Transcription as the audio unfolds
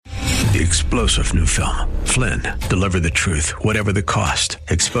the explosive new film, Flynn, Deliver the Truth, Whatever the Cost,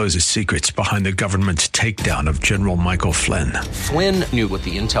 exposes secrets behind the government's takedown of General Michael Flynn. Flynn knew what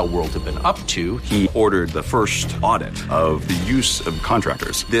the intel world had been up to. He ordered the first audit of the use of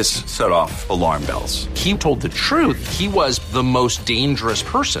contractors. This set off alarm bells. He told the truth. He was the most dangerous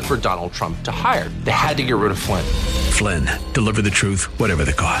person for Donald Trump to hire. They had to get rid of Flynn. Flynn, Deliver the Truth, Whatever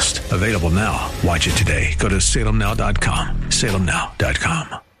the Cost. Available now. Watch it today. Go to salemnow.com.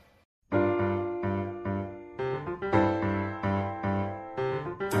 salemnow.com.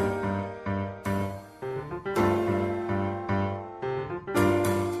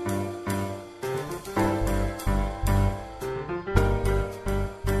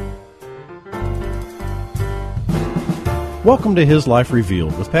 Welcome to His Life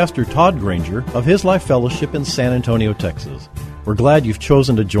Revealed with Pastor Todd Granger of His Life Fellowship in San Antonio, Texas. We're glad you've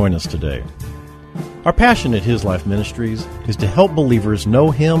chosen to join us today. Our passion at His Life Ministries is to help believers know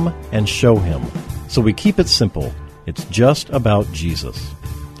Him and show Him. So we keep it simple. It's just about Jesus.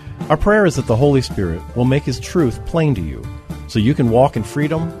 Our prayer is that the Holy Spirit will make His truth plain to you so you can walk in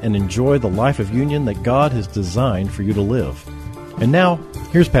freedom and enjoy the life of union that God has designed for you to live. And now,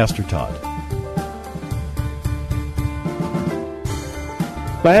 here's Pastor Todd.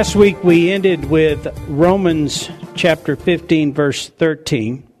 Last week we ended with Romans chapter 15, verse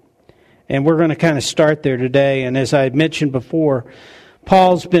 13, and we're going to kind of start there today. And as I had mentioned before,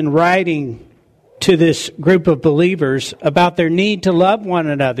 Paul's been writing to this group of believers about their need to love one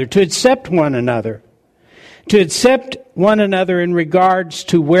another, to accept one another in regards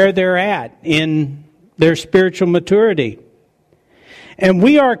to where they're at in their spiritual maturity. And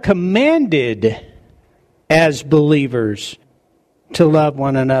we are commanded as believers to love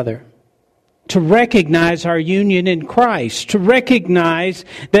one another, to recognize our union in Christ, to recognize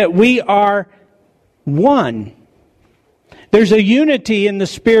that we are one. There's a unity in the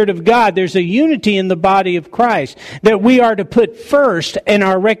Spirit of God. There's a unity in the body of Christ that we are to put first in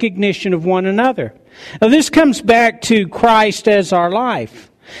our recognition of one another. Now, this comes back to Christ as our life.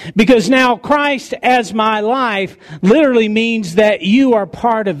 Because now Christ as my life literally means that you are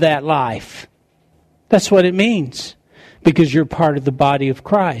part of that life. That's what it means. Because you're part of the body of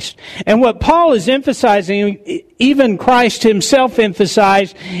Christ. And what Paul is emphasizing, even Christ himself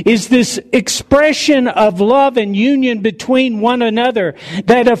emphasized, is this expression of love and union between one another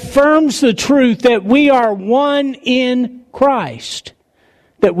that affirms the truth that we are one in Christ,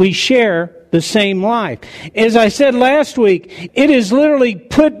 that we share the same life. As I said last week, it is literally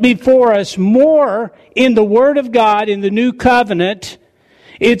put before us more in the Word of God, in the New Covenant.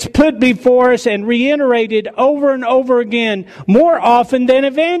 It's put before us and reiterated over and over again more often than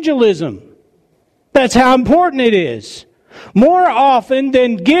evangelism. That's how important it is. More often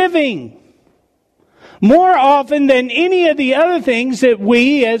than giving. More often than any of the other things that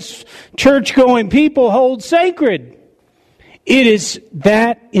we as church-going people hold sacred. It is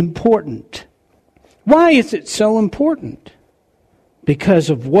that important. Why is it so important? Because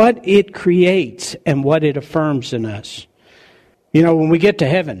of what it creates and what it affirms in us. You know, when we get to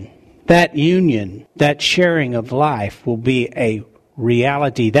heaven, that union, that sharing of life will be a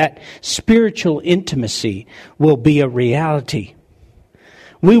reality. That spiritual intimacy will be a reality.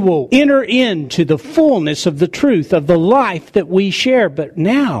 We will enter into the fullness of the truth of the life that we share. But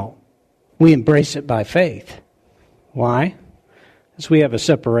now, we embrace it by faith. Why? Because we have a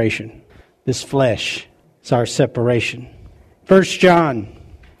separation. This flesh is our separation. 1 John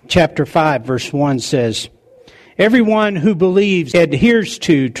chapter 5, verse 1 says, everyone who believes, adheres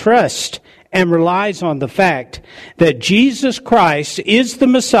to, trusts, and relies on the fact that Jesus Christ is the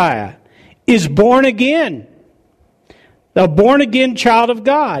Messiah, is born again, a born-again child of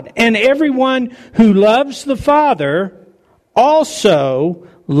God. And everyone who loves the Father also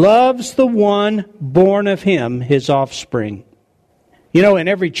loves the one born of Him, His offspring. You know, in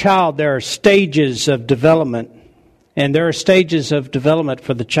every child there are stages of development. And there are stages of development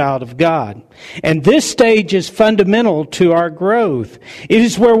for the child of God. And this stage is fundamental to our growth. It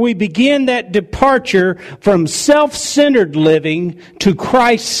is where we begin that departure from self-centered living to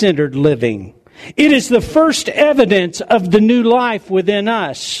Christ-centered living. It is the first evidence of the new life within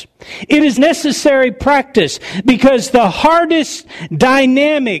us. It is necessary practice because the hardest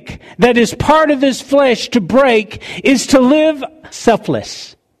dynamic that is part of this flesh to break is to live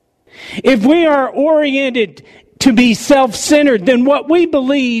selfless. If we are oriented to be self-centered, then what we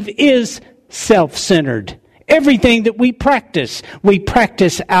believe is self-centered. Everything that we practice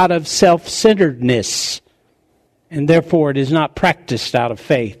out of self-centeredness. And therefore it is not practiced out of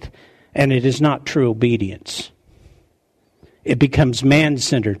faith, and it is not true obedience. It becomes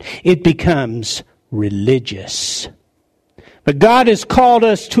man-centered. It becomes religious. But God has called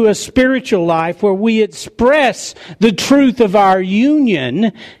us to a spiritual life where we express the truth of our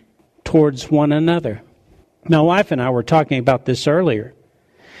union towards one another. My wife and I were talking about this earlier.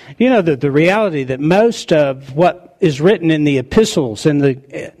 You know, the reality that most of what is written in the epistles,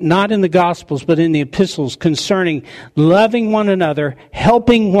 not in the Gospels, but in the epistles concerning loving one another,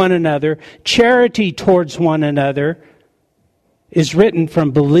 helping one another, charity towards one another, is written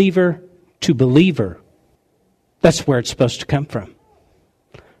from believer to believer. That's where it's supposed to come from.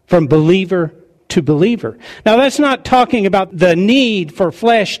 From believer to believer. Now, that's not talking about the need for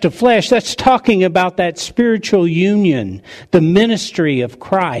flesh to flesh. That's talking about that spiritual union, the ministry of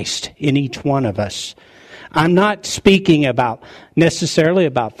Christ in each one of us. I'm not speaking necessarily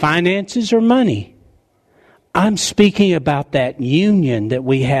about finances or money. I'm speaking about that union that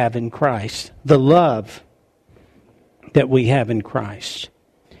we have in Christ, the love that we have in Christ.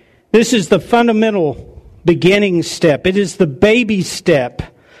 This is the fundamental beginning step. It is the baby step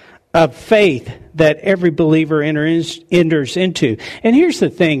of faith that every believer enters into. And here's the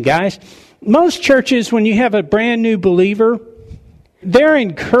thing, guys. Most churches, when you have a brand new believer, they're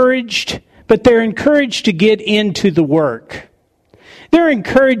encouraged, but they're encouraged to get into the work. They're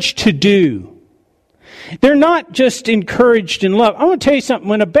encouraged to do. They're not just encouraged in love. I want to tell you something.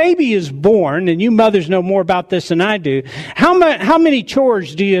 When a baby is born, and you mothers know more about this than I do, how many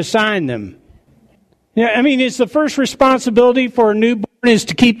chores do you assign them? Yeah, I mean, is the first responsibility for a newborn is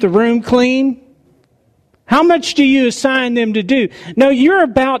to keep the room clean? How much do you assign them to do? No, you're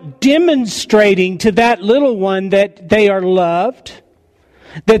about demonstrating to that little one that they are loved,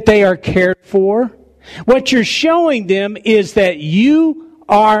 that they are cared for. What you're showing them is that you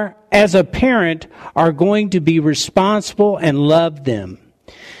are, as a parent, are going to be responsible and love them.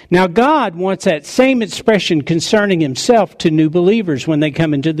 Now, God wants that same expression concerning Himself to new believers when they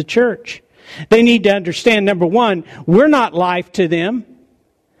come into the church. They need to understand, number one, we're not life to them,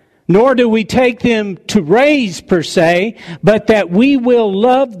 nor do we take them to raise per se, but that we will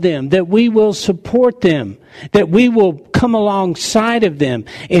love them, that we will support them, that we will come alongside of them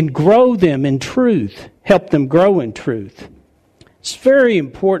and grow them in truth, help them grow in truth. It's very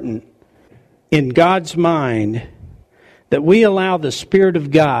important in God's mind that we allow the Spirit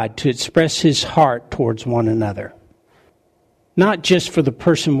of God to express His heart towards one another. Not just for the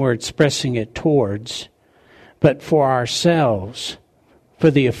person we're expressing it towards, but for ourselves,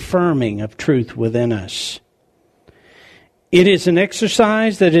 for the affirming of truth within us. It is an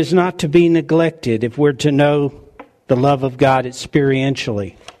exercise that is not to be neglected if we're to know the love of God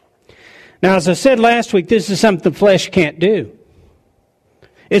experientially. Now, as I said last week, this is something the flesh can't do.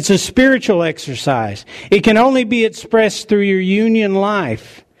 It's a spiritual exercise. It can only be expressed through your union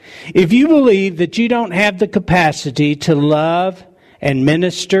life. If you believe that you don't have the capacity to love and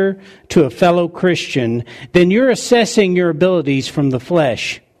minister to a fellow Christian, then you're assessing your abilities from the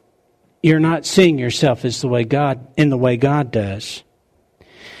flesh. You're not seeing yourself as in the way God does.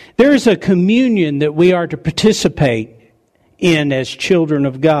 There is a communion that we are to participate in as children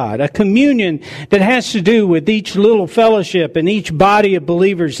of God. A communion that has to do with each little fellowship and each body of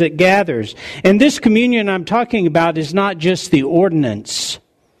believers that gathers. And this communion I'm talking about is not just the ordinance.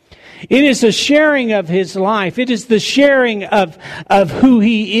 It is a sharing of His life. It is the sharing of who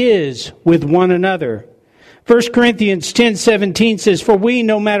He is with one another. 1 Corinthians 10:17 says, "For we,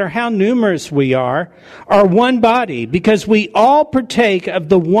 no matter how numerous we are one body, because we all partake of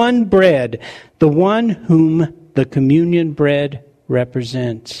the one bread, the one whom the communion bread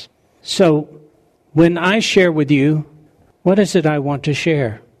represents." So, when I share with you, what is it I want to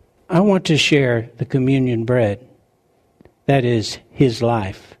share? I want to share the communion bread. That is His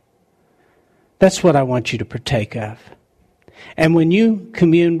life. That's what I want you to partake of. And when you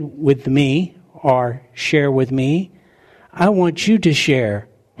commune with me or share with me, I want you to share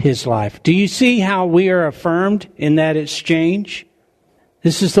His life. Do you see how we are affirmed in that exchange?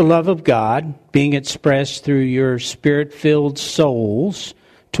 This is the love of God being expressed through your Spirit-filled souls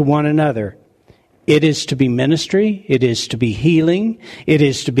to one another. It is to be ministry, it is to be healing, it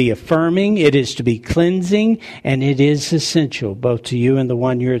is to be affirming, it is to be cleansing, and it is essential both to you and the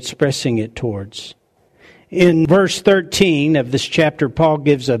one you're expressing it towards. In verse 13 of this chapter, Paul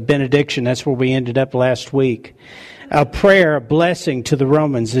gives a benediction. That's where we ended up last week. A prayer, a blessing to the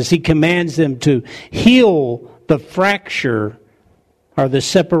Romans as he commands them to heal the fracture or the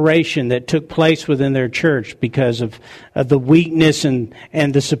separation that took place within their church because of the weakness and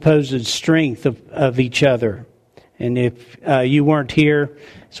the supposed strength of each other. And if you weren't here,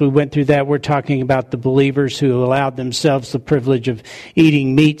 so we went through that, we're talking about the believers who allowed themselves the privilege of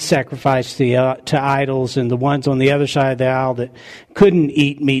eating meat sacrificed to idols, and the ones on the other side of the aisle that couldn't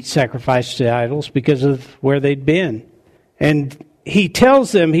eat meat sacrificed to idols because of where they'd been And he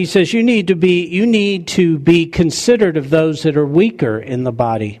tells them, he says, you need to be considerate of those that are weaker in the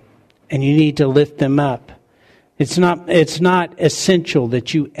body, and you need to lift them up. It's not essential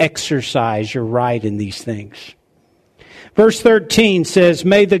that you exercise your right in these things. Verse 13 says,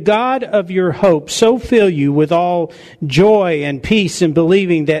 may the God of your hope so fill you with all joy and peace in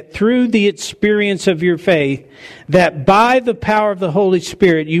believing that through the experience of your faith, that by the power of the Holy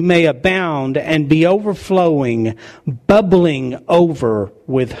Spirit you may abound and be overflowing, bubbling over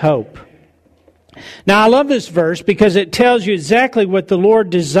with hope. Now I love this verse because it tells you exactly what the Lord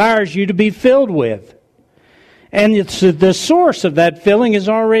desires you to be filled with. And the source of that filling is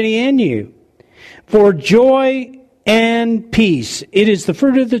already in you. For joy and peace. It is the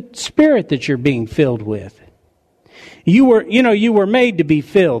fruit of the Spirit that you're being filled with. You were made to be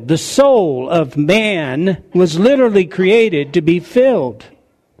filled. The soul of man was literally created to be filled.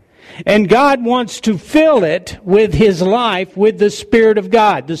 And God wants to fill it with His life, with the Spirit of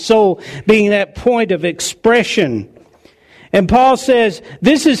God. The soul being that point of expression. And Paul says,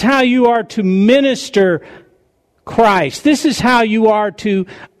 this is how you are to minister Christ. This is how you are to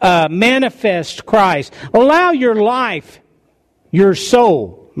manifest Christ. Allow your life, your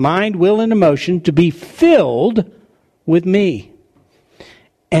soul, mind, will, and emotion to be filled with me.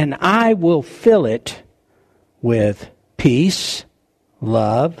 And I will fill it with peace,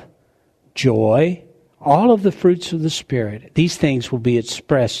 love, joy, all of the fruits of the Spirit. These things will be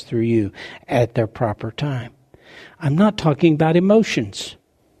expressed through you at their proper time. I'm not talking about emotions.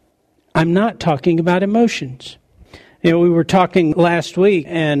 You know, we were talking last week,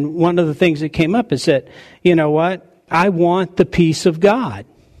 and one of the things that came up is that, you know what? I want the peace of God.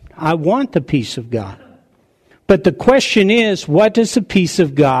 I want the peace of God. But the question is, what does the peace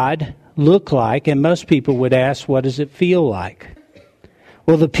of God look like? And most people would ask, what does it feel like?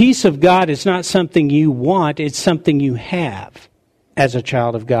 Well, the peace of God is not something you want, it's something you have as a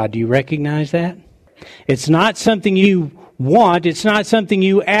child of God. Do you recognize that? It's not something you want. It's not something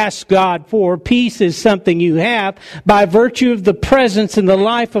you ask God for. Peace is something you have by virtue of the presence and the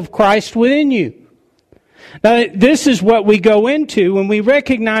life of Christ within you. Now, this is what we go into when we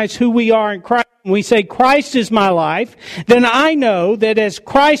recognize who we are in Christ. When we say, Christ is my life, then I know that as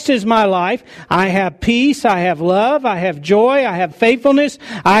Christ is my life, I have peace, I have love, I have joy, I have faithfulness,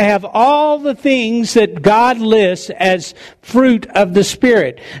 I have all the things that God lists as fruit of the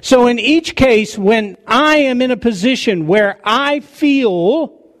Spirit. So in each case, when I am in a position where I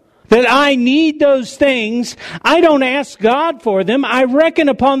feel that I need those things, I don't ask God for them. I reckon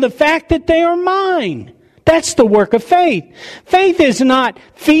upon the fact that they are mine. That's the work of faith. Faith is not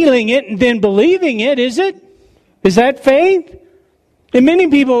feeling it and then believing it, is it? Is that faith? And many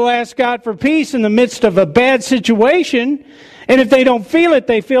people will ask God for peace in the midst of a bad situation, and if they don't feel it,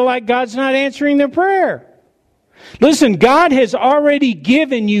 they feel like God's not answering their prayer. Listen, God has already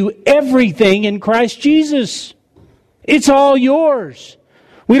given you everything in Christ Jesus. It's all yours.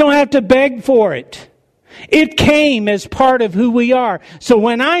 We don't have to beg for it. It came as part of who we are. So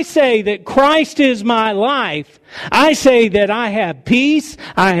when I say that Christ is my life, I say that I have peace,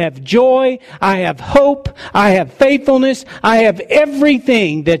 I have joy, I have hope, I have faithfulness, I have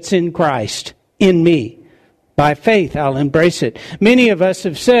everything that's in Christ in me. By faith, I'll embrace it. Many of us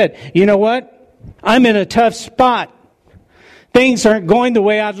have said, you know what? I'm in a tough spot. Things aren't going the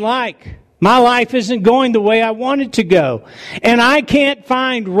way I'd like. My life isn't going the way I want it to go. And I can't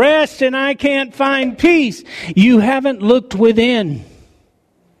find rest and I can't find peace. You haven't looked within.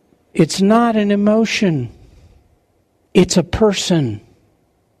 It's not an emotion. It's a person.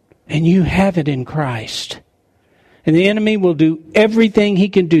 And you have it in Christ. And the enemy will do everything he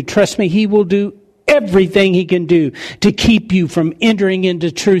can do. Trust me, he will do everything he can do to keep you from entering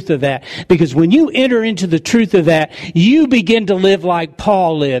into truth of that. Because when you enter into the truth of that, you begin to live like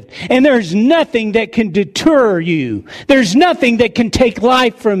Paul lived. And there's nothing that can deter you. There's nothing that can take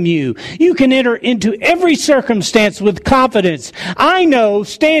life from you. You can enter into every circumstance with confidence. I know,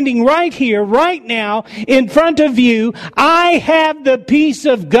 standing right here, right now, in front of you, I have the peace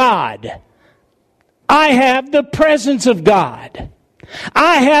of God. I have the presence of God.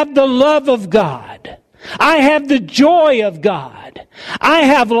 I have the love of God. I have the joy of God. I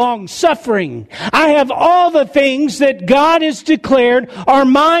have long suffering. I have all the things that God has declared are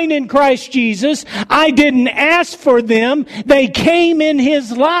mine in Christ Jesus. I didn't ask for them. They came in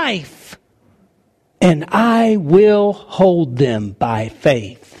His life. And I will hold them by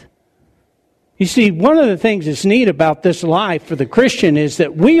faith. You see, one of the things that's neat about this life for the Christian is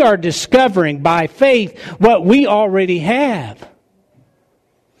that we are discovering by faith what we already have.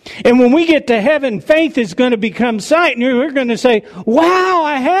 And when we get to heaven, faith is going to become sight. And we're going to say, wow,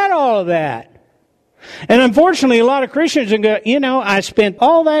 I had all of that. And unfortunately, a lot of Christians go, I spent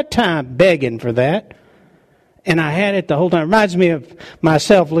all that time begging for that, and I had it the whole time. It reminds me of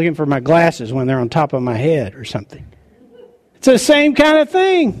myself looking for my glasses when they're on top of my head or something. It's the same kind of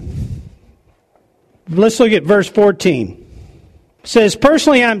thing. Let's look at verse 14. It says,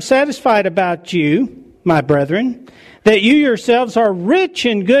 "Personally, I'm satisfied about you, my brethren, that you yourselves are rich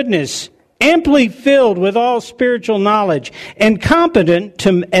in goodness, amply filled with all spiritual knowledge, and competent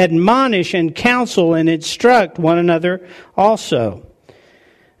to admonish and counsel and instruct one another also."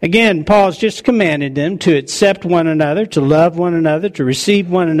 Again, Paul's just commanded them to accept one another, to love one another, to receive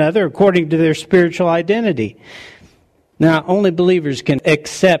one another according to their spiritual identity. Now, only believers can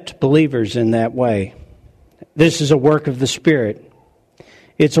accept believers in that way. This is a work of the Spirit.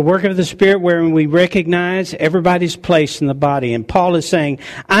 It's a work of the Spirit wherein we recognize everybody's place in the body. And Paul is saying,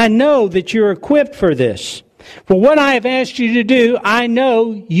 I know that you're equipped for this. For what I have asked you to do, I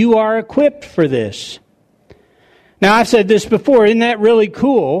know you are equipped for this. Now, I've said this before. Isn't that really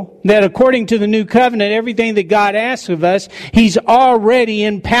cool? That according to the new covenant, everything that God asks of us, He's already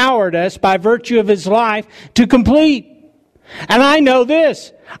empowered us by virtue of His life to complete. And I know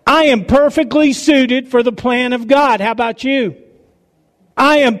this. I am perfectly suited for the plan of God. How about you?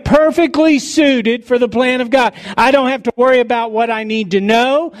 I am perfectly suited for the plan of God. I don't have to worry about what I need to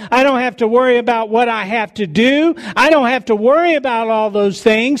know. I don't have to worry about what I have to do. I don't have to worry about all those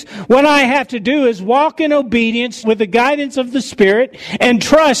things. What I have to do is walk in obedience with the guidance of the Spirit and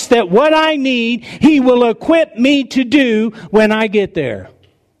trust that what I need, He will equip me to do when I get there.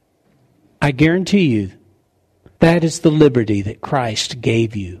 I guarantee you, that is the liberty that Christ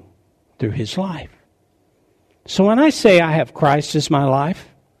gave you through His life. So when I say I have Christ as my life,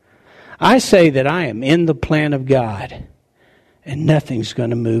 I say that I am in the plan of God, and nothing's going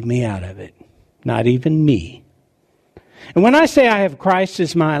to move me out of it, not even me. And when I say I have Christ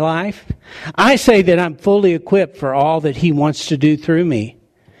as my life, I say that I'm fully equipped for all that He wants to do through me,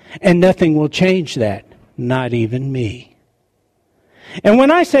 and nothing will change that, not even me. And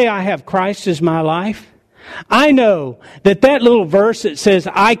when I say I have Christ as my life, I know that little verse that says,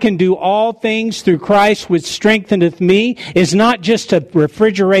 I can do all things through Christ which strengtheneth me, is not just a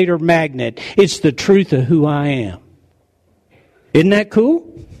refrigerator magnet. It's the truth of who I am. Isn't that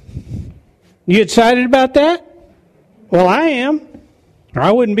cool? You excited about that? Well, I am, or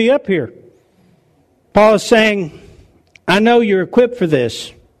I wouldn't be up here. Paul is saying, I know you're equipped for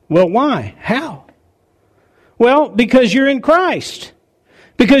this. Well, why? How? Well, because you're in Christ.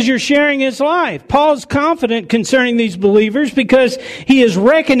 Because you're sharing His life. Paul's confident concerning these believers because he is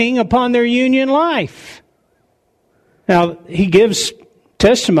reckoning upon their union life. Now, he gives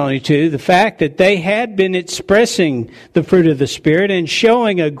testimony to the fact that they had been expressing the fruit of the Spirit and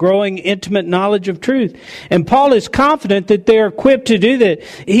showing a growing intimate knowledge of truth. And Paul is confident that they're equipped to do that.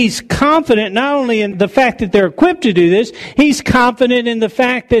 He's confident not only in the fact that they're equipped to do this, he's confident in the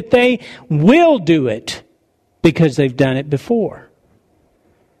fact that they will do it because they've done it before.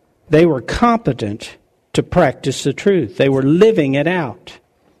 They were competent to practice the truth. They were living it out.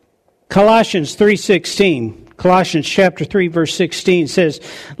 Colossians chapter 3, verse 16 says,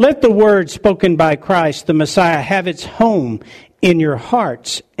 "Let the word spoken by Christ, the Messiah, have its home in your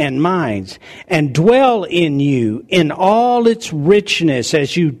hearts and minds, and dwell in you in all its richness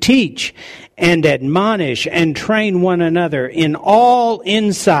as you teach and admonish and train one another in all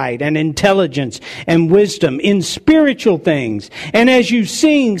insight and intelligence and wisdom in spiritual things. And as you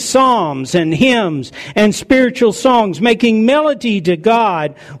sing psalms and hymns and spiritual songs, making melody to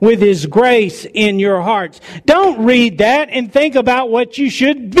God with His grace in your hearts." Don't read that and think about what you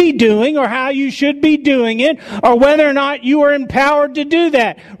should be doing or how you should be doing it or whether or not you are empowered to do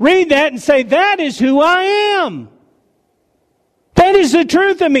that. Read that and say, that is who I am. That is the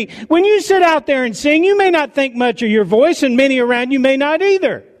truth of me. When you sit out there and sing, you may not think much of your voice, and many around you may not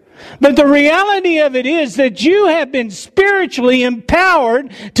either. But the reality of it is that you have been spiritually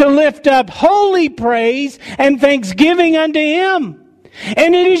empowered to lift up holy praise and thanksgiving unto Him.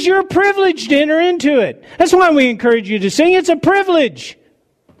 And it is your privilege to enter into it. That's why we encourage you to sing. It's a privilege.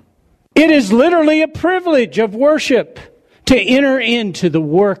 It is literally a privilege of worship to enter into the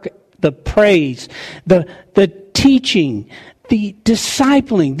work, the praise, the teaching, the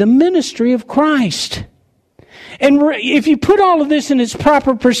discipling, the ministry of Christ. And if you put all of this in its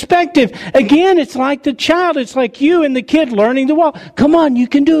proper perspective, again, it's like the child. It's like you and the kid learning to walk. Come on, you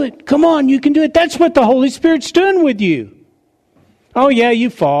can do it. Come on, you can do it. That's what the Holy Spirit's doing with you. Oh, yeah, you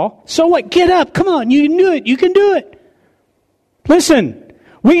fall. So what? Get up. Come on, you can do it. You can do it. Listen,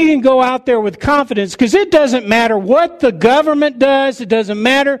 We can go out there with confidence because it doesn't matter what the government does. It doesn't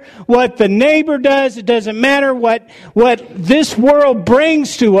matter what the neighbor does. It doesn't matter what this world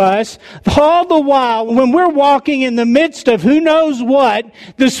brings to us. All the while, when we're walking in the midst of who knows what,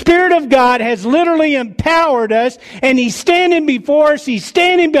 the Spirit of God has literally empowered us, and He's standing before us. He's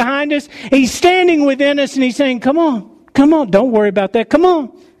standing behind us. He's standing within us, and He's saying, come on, don't worry about that. Come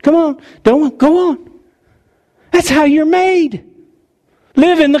on, don't go on. That's how you're made.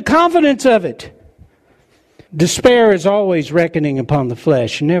 Live in the confidence of it. Despair is always reckoning upon the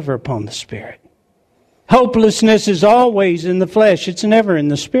flesh, never upon the Spirit. Hopelessness is always in the flesh. It's never in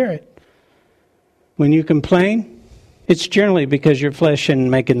the Spirit. When you complain, it's generally because your flesh isn't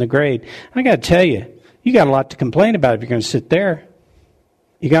making the grade. I got to tell you, you got a lot to complain about if you're going to sit there.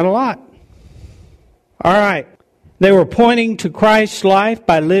 You got a lot. All right. They were pointing to Christ's life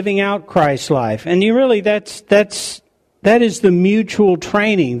by living out Christ's life. And you really, that is the mutual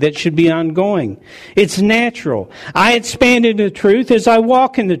training that should be ongoing. It's natural. I expand into truth as I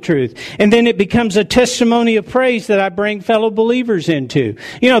walk in the truth. And then it becomes a testimony of praise that I bring fellow believers into.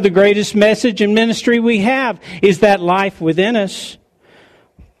 You know, the greatest message and ministry we have is that life within us.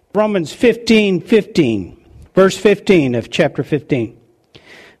 Romans 15:15, verse 15 of chapter 15.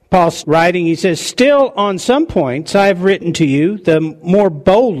 Paul's writing, he says, "Still on some points I have written to you the more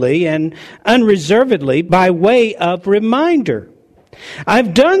boldly and unreservedly by way of reminder.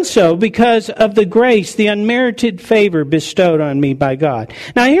 I've done so because of the grace, the unmerited favor bestowed on me by God."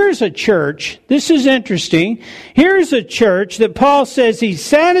 Now here's a church, this is interesting, here's a church that Paul says he's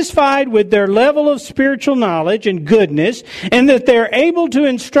satisfied with their level of spiritual knowledge and goodness, and that they're able to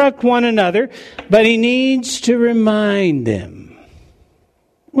instruct one another, but he needs to remind them.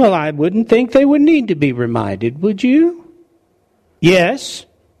 Well, I wouldn't think they would need to be reminded, would you? Yes.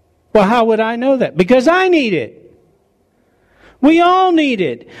 Well, how would I know that? Because I need it. We all need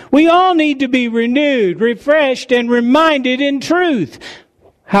it. We all need to be renewed, refreshed, and reminded in truth.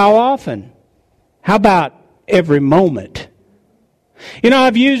 How often? How about every moment? You know,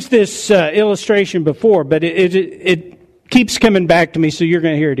 I've used this illustration before, but it keeps coming back to me, so you're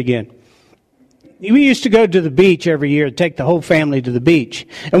going to hear it again. We used to go to the beach every year, take the whole family to the beach.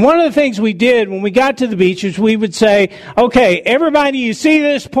 And one of the things we did when we got to the beach is we would say, okay, everybody, you see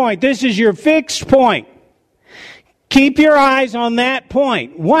this point. This is your fixed point. Keep your eyes on that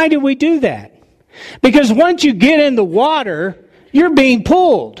point. Why do we do that? Because once you get in the water, you're being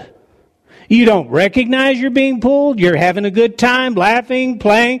pulled. You don't recognize you're being pulled. You're having a good time, laughing,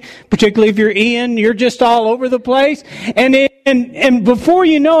 playing. Particularly if you're Ian, you're just all over the place. And before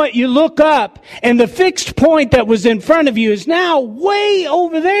you know it, you look up, and the fixed point that was in front of you is now way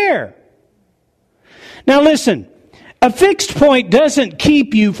over there. Now listen, a fixed point doesn't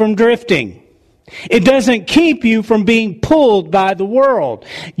keep you from drifting. It doesn't keep you from being pulled by the world.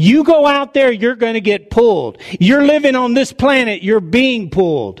 You go out there, you're going to get pulled. You're living on this planet, you're being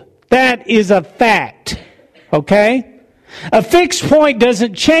pulled. That is a fact. Okay? A fixed point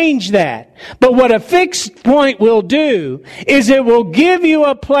doesn't change that. But what a fixed point will do is it will give you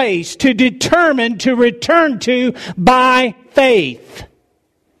a place to determine to return to by faith.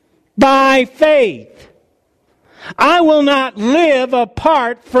 By faith. I will not live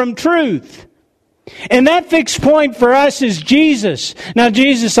apart from truth. And that fixed point for us is Jesus. Now,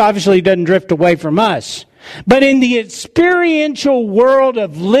 Jesus obviously doesn't drift away from us. But in the experiential world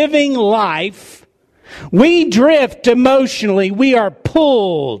of living life, we drift emotionally. We are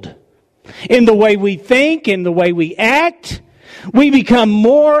pulled in the way we think, in the way we act. We become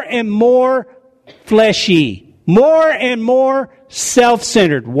more and more fleshy, more and more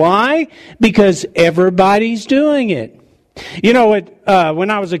self-centered. Why? Because everybody's doing it. You know,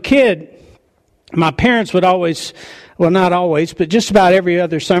 when I was a kid, my parents would always, well, not always, but just about every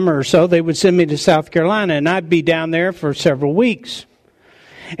other summer or so, they would send me to South Carolina, and I'd be down there for several weeks.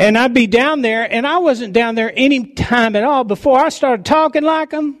 And I'd be down there, and I wasn't down there any time at all before I started talking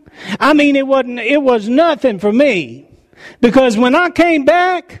like them. I mean, it was nothing for me. Because when I came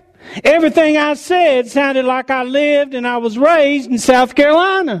back, everything I said sounded like I lived and I was raised in South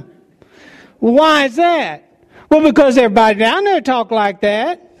Carolina. Well, why is that? Well, because everybody down there talked like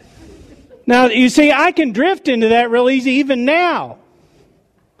that. Now, you see, I can drift into that real easy even now.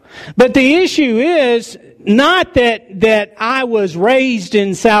 But the issue is not that I was raised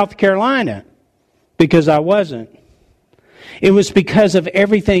in South Carolina, because I wasn't. It was because of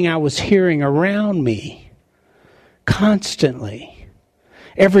everything I was hearing around me constantly.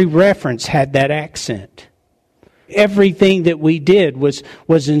 Every reference had that accent. Everything that we did was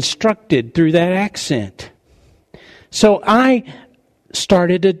instructed through that accent. So I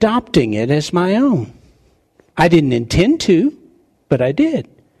started adopting it as my own. I didn't intend to. but I did.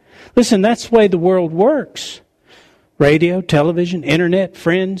 Listen, that's the way the world works. Radio, television, internet,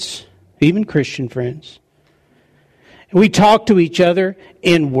 friends, even Christian friends. We talk to each other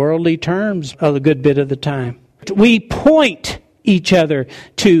in worldly terms a good bit of the time. We point each other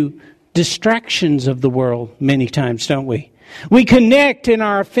to distractions of the world many times, don't we? We connect in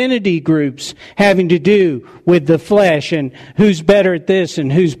our affinity groups having to do with the flesh and who's better at this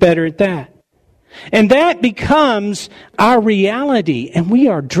and who's better at that. And that becomes our reality, and we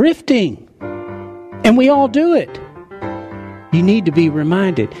are drifting. And we all do it. You need to be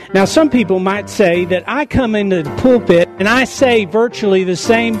reminded. Now, some people might say that I come into the pulpit and I say virtually the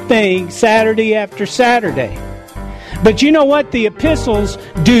same thing Saturday after Saturday. But you know what? The epistles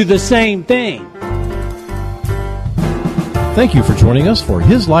do the same thing. Thank you for joining us for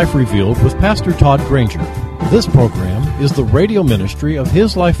His Life Revealed with Pastor Todd Granger. This program is the radio ministry of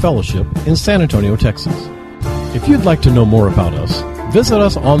His Life Fellowship in San Antonio, Texas. If you'd like to know more about us, visit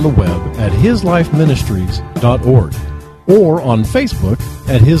us on the web at hislifeministries.org or on Facebook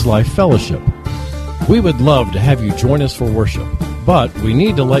at His Life Fellowship. We would love to have you join us for worship, but we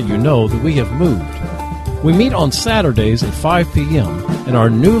need to let you know that we have moved. We meet on Saturdays at 5 p.m., and our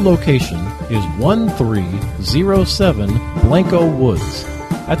new location is 1307 Blanco Woods,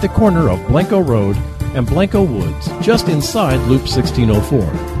 at the corner of Blanco Road and Blanco Woods, just inside Loop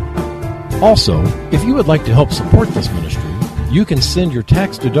 1604. Also, if you would like to help support this ministry, you can send your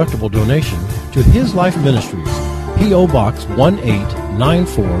tax-deductible donation to His Life Ministries, P.O. Box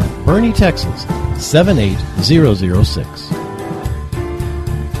 1894, Boerne, Texas, 78006.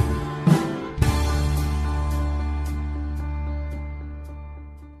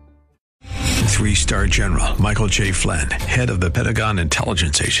 Three-star General Michael J. Flynn, head of the Pentagon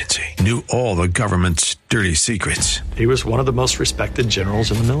Intelligence Agency, knew all the government's dirty secrets. He was one of the most respected generals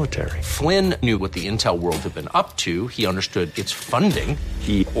in the military. Flynn knew what the intel world had been up to. He understood its funding.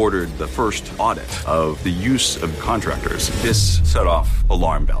 He ordered the first audit of the use of contractors. This set off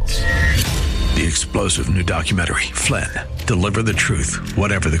alarm bells. The explosive new documentary, Flynn, Deliver the Truth,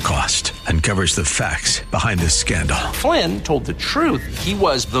 Whatever the Cost, uncovers the facts behind this scandal. Flynn told the truth. He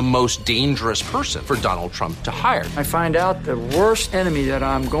was the most dangerous person for Donald Trump to hire. I find out the worst enemy that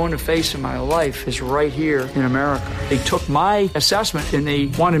I'm going to face in my life is right here in America. They took my assessment and they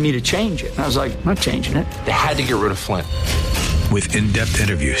wanted me to change it. And I was like, I'm not changing it. They had to get rid of Flynn. With in-depth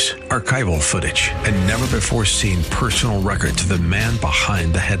interviews, archival footage, and never-before-seen personal records of the man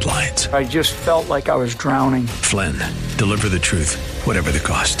behind the headlines. I just felt like I was drowning. Flynn, Deliver the Truth, Whatever the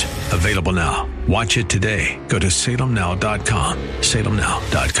Cost. Available now. Watch it today. Go to salemnow.com.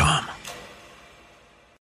 salemnow.com.